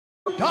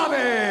Tommy,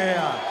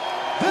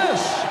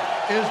 this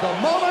is the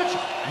moment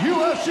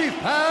UFC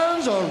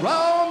fans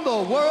around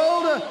the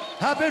world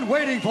have been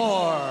waiting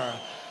for.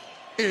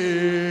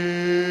 It's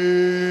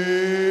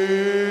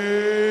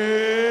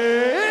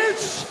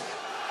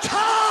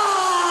time!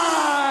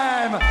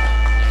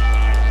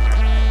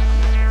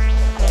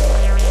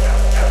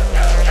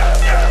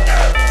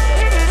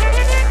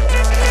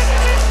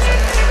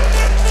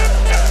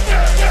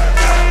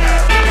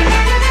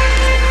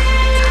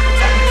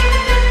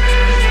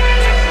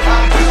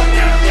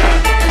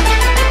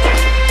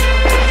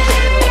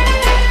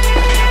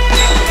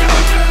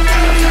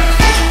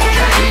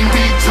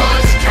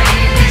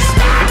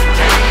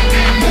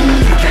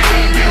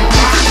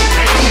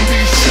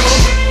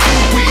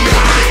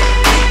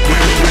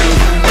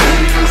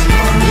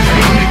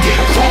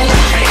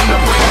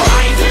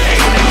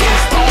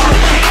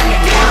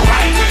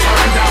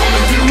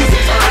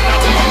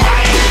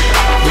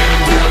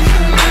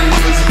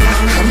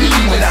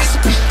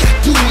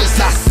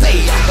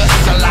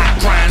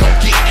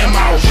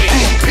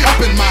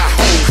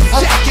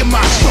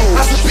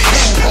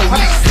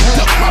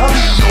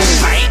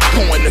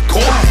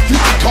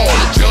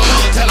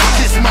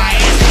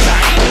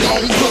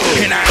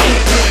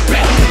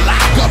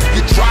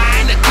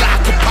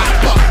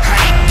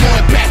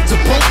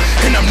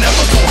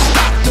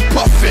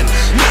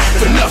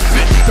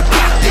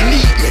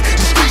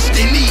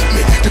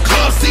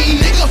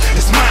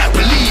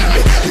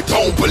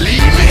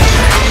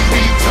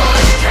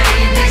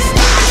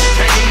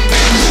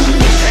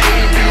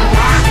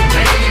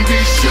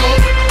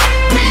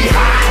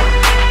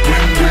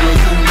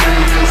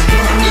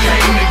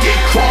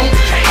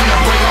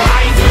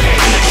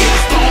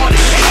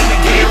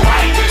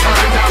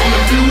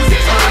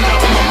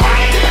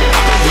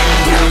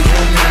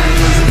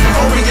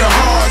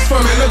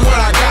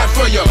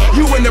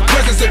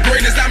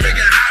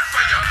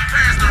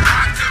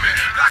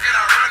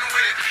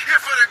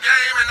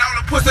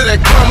 That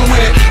come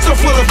with it, so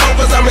full of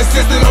focus, I'm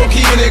insisting on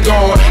keeping it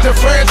going. The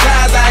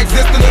franchise, I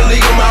exist in the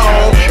league of my